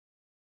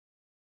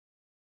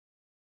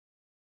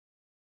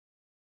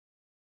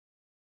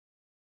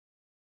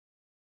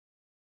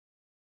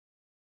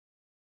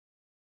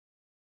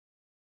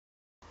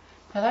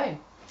Hello.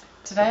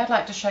 Today I'd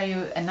like to show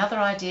you another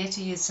idea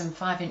to use some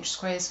 5-inch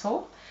squares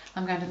for.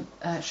 I'm going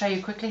to show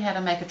you quickly how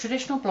to make a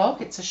traditional block.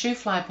 It's a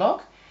Shoo-Fly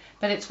block,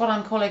 but it's what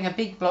I'm calling a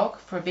big block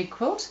for a big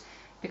quilt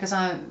because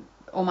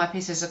all my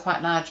pieces are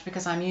quite large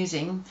because I'm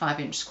using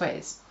 5-inch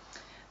squares.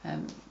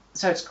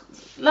 So it's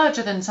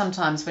larger than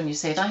sometimes when you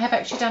see it. I have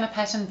actually done a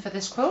pattern for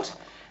this quilt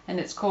and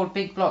it's called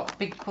Big Block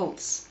Big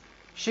Quilts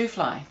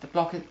Shoo-Fly. The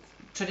block,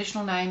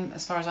 traditional name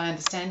as far as I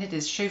understand it,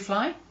 is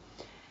Shoo-Fly.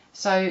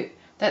 So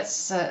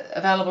that's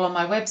available on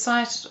my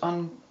website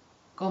on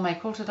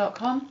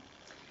gourmetquilter.com.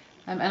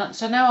 And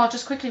so now I'll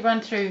just quickly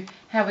run through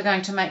how we're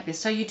going to make this.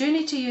 So you do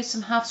need to use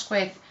some half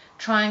square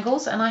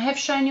triangles, and I have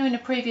shown you in a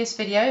previous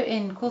video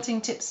in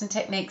Quilting Tips and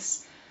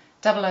Techniques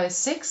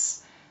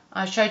 006.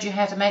 I showed you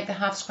how to make the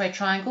half square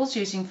triangles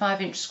using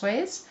 5-inch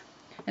squares.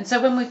 And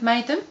so when we've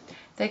made them,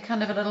 they're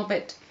kind of a little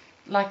bit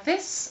like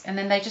this, and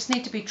then they just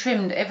need to be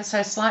trimmed ever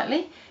so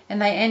slightly, and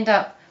they end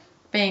up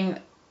being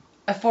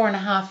a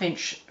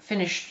 4.5-inch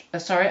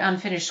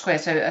unfinished square,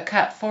 so a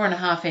cut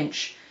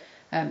 4.5-inch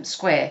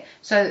square.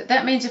 So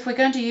that means if we're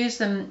going to use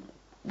them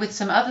with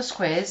some other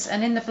squares,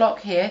 and in the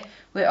block here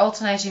we're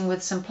alternating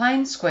with some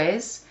plain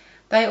squares,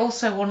 they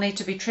also will need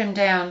to be trimmed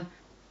down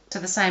to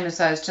the same as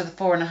those, to the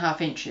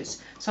 4.5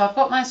 inches. So I've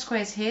got my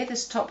squares here.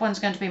 This top one's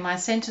going to be my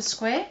center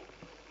square,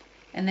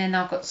 and then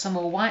I've got some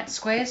more white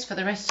squares for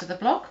the rest of the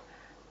block,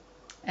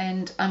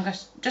 and I'm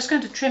just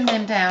going to trim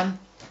them down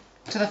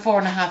to the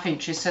 4.5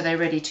 inches so they're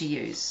ready to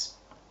use.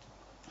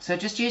 So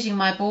just using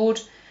my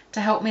board to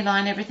help me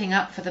line everything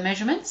up for the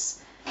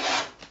measurements.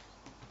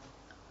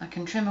 I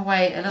can trim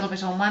away a little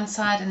bit on one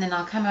side, and then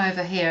I'll come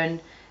over here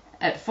and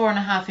at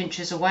 4.5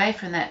 inches away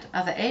from that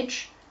other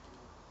edge,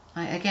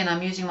 again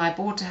I'm using my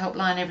board to help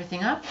line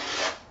everything up,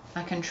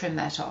 I can trim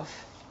that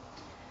off.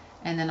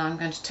 And then I'm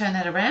going to turn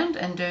that around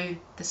and do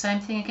the same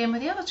thing again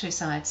with the other two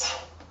sides.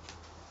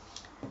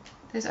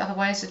 There's other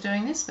ways of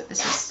doing this, but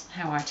this is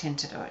how I tend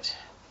to do it.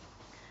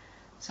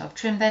 So I've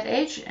trimmed that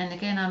edge, and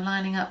again I'm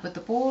lining up with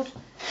the board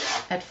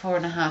at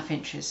 4.5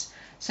 inches.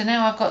 So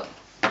now I've got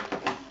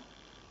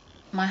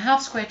my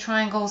half square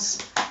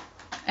triangles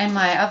and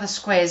my other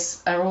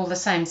squares are all the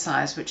same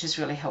size, which is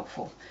really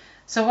helpful.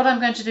 So what I'm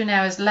going to do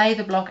now is lay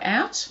the block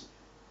out,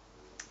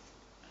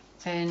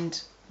 and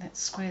that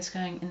square's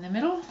going in the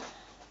middle,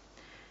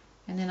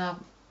 and then I'll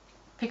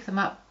pick them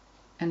up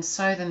and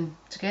sew them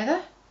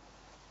together.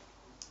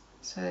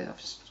 So I've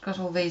just got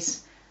all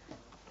these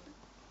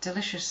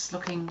delicious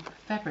looking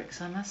fabrics,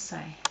 I must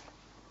say,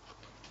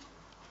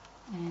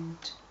 and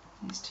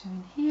these two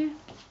in here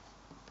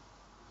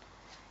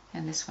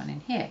and this one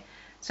in here.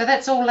 So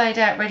that's all laid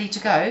out ready to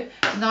go,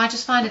 and I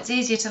just find it's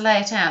easier to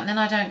lay it out, and then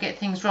I don't get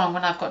things wrong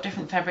when I've got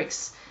different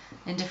fabrics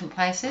in different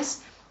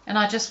places. And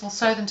I just will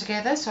sew them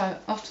together. So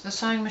off to the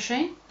sewing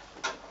machine,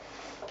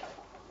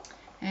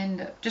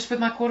 and just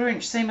with my 1/4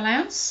 inch seam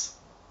allowance,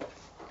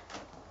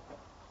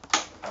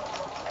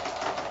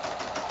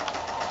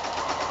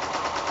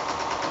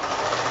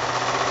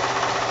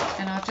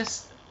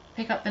 just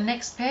pick up the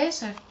next pair,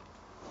 so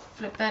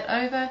flip that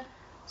over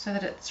so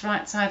that it's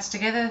right sides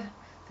together,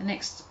 the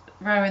next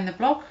row in the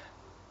block,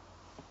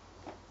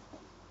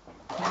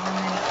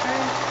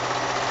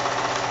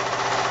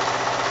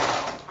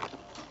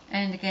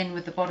 and again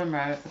with the bottom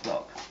row of the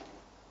block.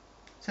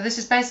 So this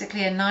is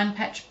basically a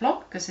 9-patch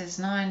block because there's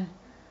 9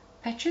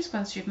 patches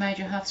once you've made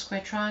your half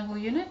square triangle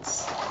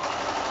units.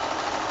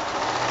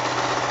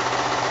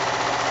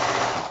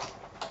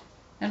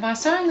 And by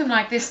sewing them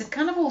like this, it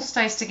kind of all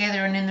stays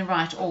together and in the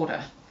right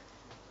order.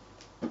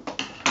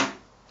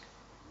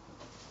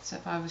 So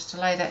if I was to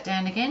lay that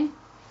down again,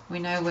 we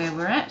know where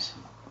we're at.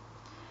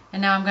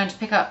 And now I'm going to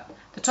pick up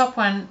the top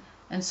one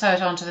and sew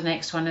it onto the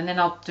next one, and then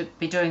I'll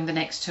be doing the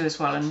next two as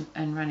well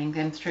and running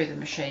them through the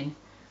machine.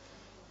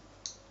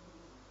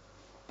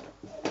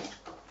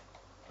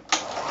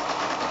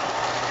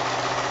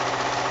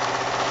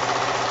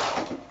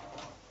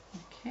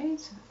 Okay,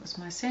 so that was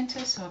my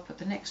center, so I'll put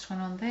the next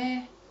one on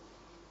there.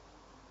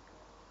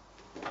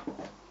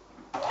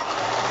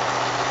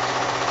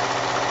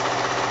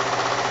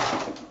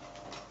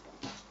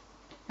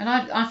 And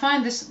I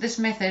find this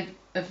method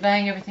of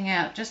laying everything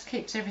out just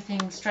keeps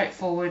everything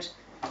straightforward.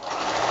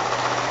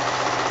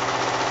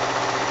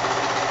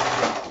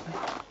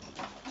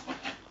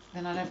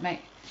 Then I don't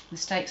make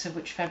mistakes of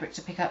which fabric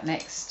to pick up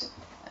next.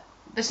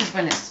 This is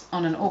when it's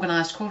on an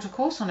organised quilt, of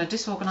course. On a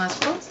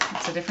disorganised quilt,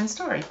 it's a different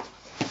story.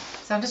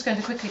 So I'm just going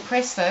to quickly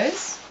press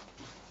those.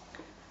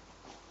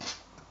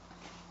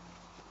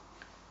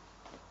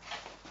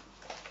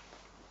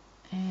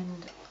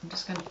 And I'm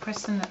just going to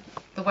press them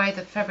the way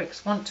the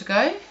fabrics want to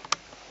go.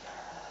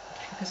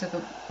 Because of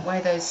the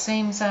way those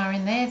seams are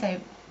in there, they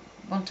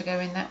want to go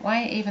in that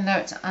way. Even though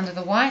it's under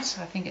the white,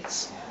 I think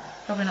it's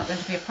probably not going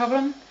to be a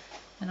problem.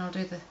 And I'll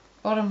do the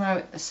bottom row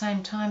at the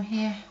same time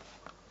here.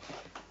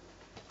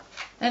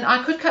 And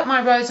I could cut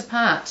my rows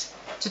apart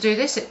to do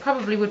this. It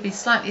probably would be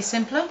slightly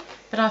simpler,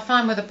 but I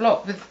find with a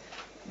block,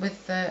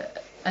 with a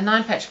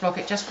 9-patch block,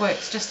 it just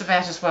works just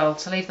about as well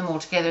to leave them all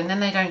together, and then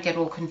they don't get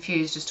all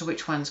confused as to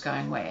which one's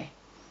going where.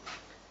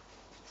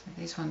 So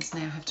these ones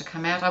now have to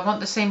come out. I want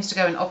the seams to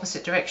go in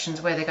opposite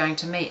directions where they're going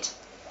to meet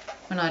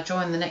when I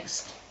join the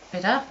next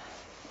bit up.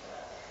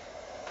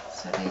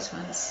 So these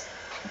ones,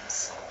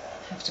 oops,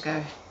 have to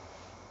go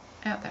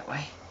out that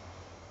way.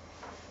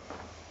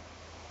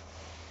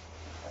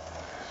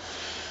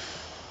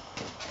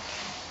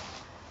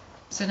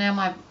 So now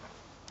my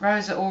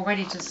rows are all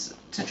ready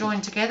to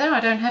join together. I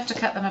don't have to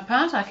cut them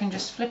apart. I can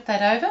just flip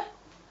that over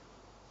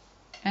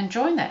and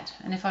join that.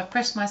 And if I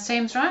press my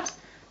seams right,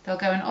 they'll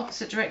go in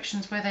opposite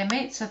directions where they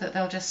meet so that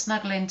they'll just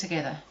snuggle in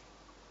together.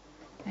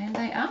 And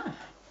they are.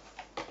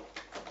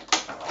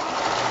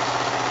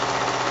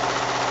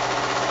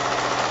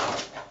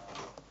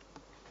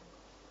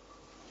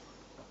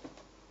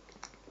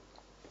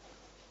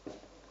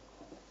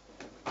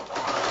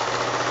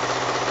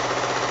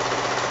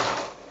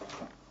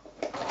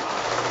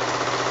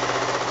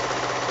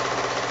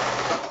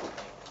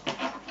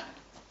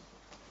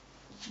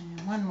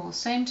 And one more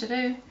seam to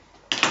do,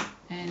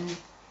 and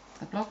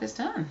the block is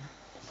done.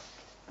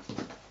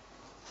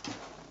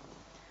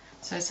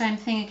 So same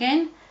thing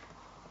again,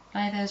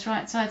 lay those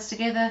right sides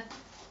together,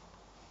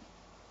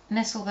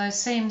 nestle those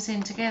seams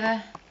in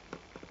together,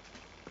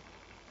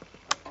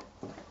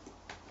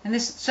 and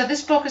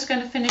this block is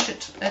going to finish at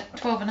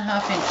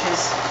 12.5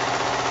 inches.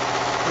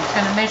 It's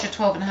going to measure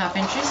 12.5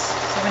 inches,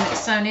 so when it's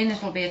sewn in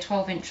it'll be a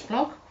 12-inch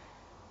block.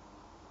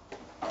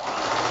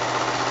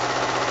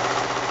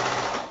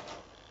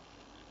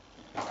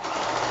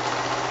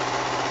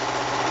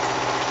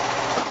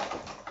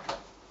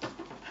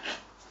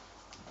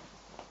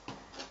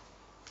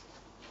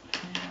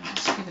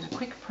 Give it a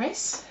quick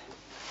press.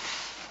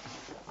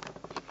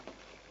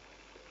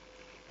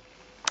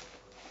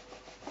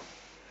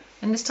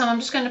 And this time I'm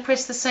just going to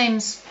press the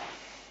seams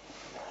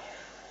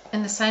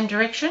in the same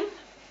direction.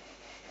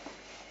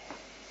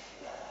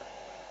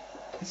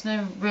 There's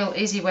no real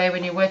easy way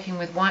when you're working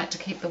with white to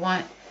keep the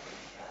white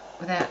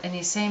without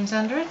any seams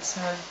under it,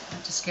 so I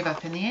just give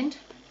up in the end.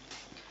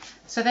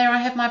 So there I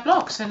have my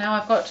block. So now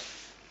I've got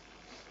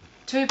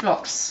two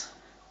blocks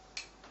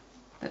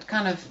that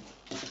kind of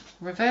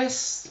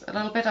reverse a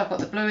little bit. I've got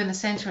the blue in the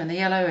centre and the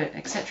yellow,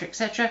 etc,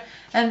 etc.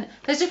 And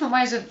there's different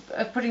ways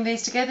of putting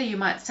these together. You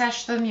might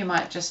sash them, you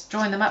might just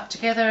join them up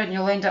together, and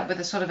you'll end up with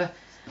a sort of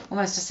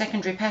almost a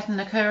secondary pattern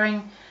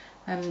occurring.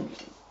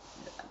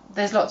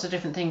 There's lots of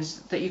different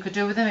things that you could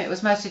do with them. It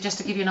was mostly just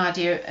to give you an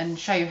idea and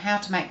show you how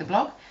to make the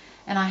block.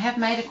 And I have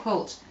made a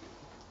quilt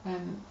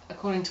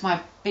according to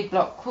my big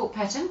block quilt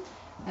pattern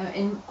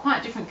in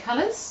quite different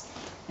colours.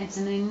 It's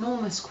an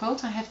enormous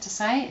quilt, I have to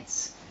say.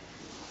 It's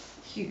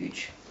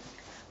huge.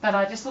 But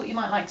I just thought you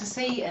might like to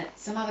see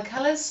some other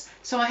colours.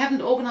 So I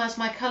haven't organised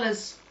my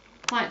colours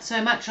quite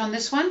so much on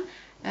this one,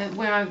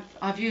 where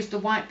I've used the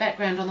white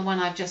background on the one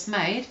I've just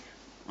made.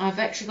 I've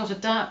actually got a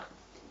dark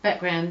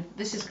background.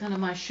 This is kind of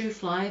my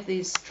Shoo-Fly,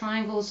 these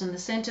triangles in the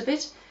centre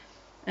bit,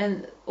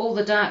 and all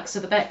the darks are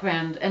the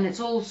background, and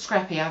it's all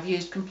scrappy. I've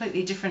used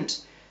completely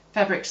different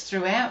fabrics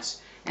throughout,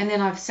 and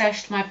then I've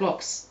sashed my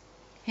blocks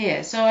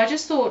here. So I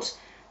just thought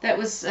that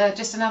was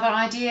just another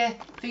idea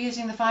for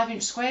using the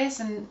 5-inch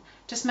squares, and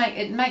just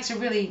it makes a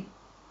really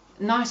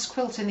nice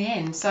quilt in the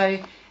end. So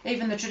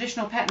even the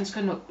traditional patterns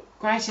can look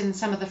great in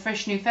some of the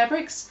fresh new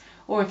fabrics,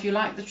 or if you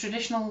like the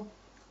traditional,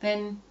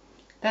 then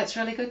that's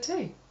really good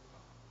too.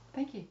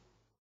 Thank you.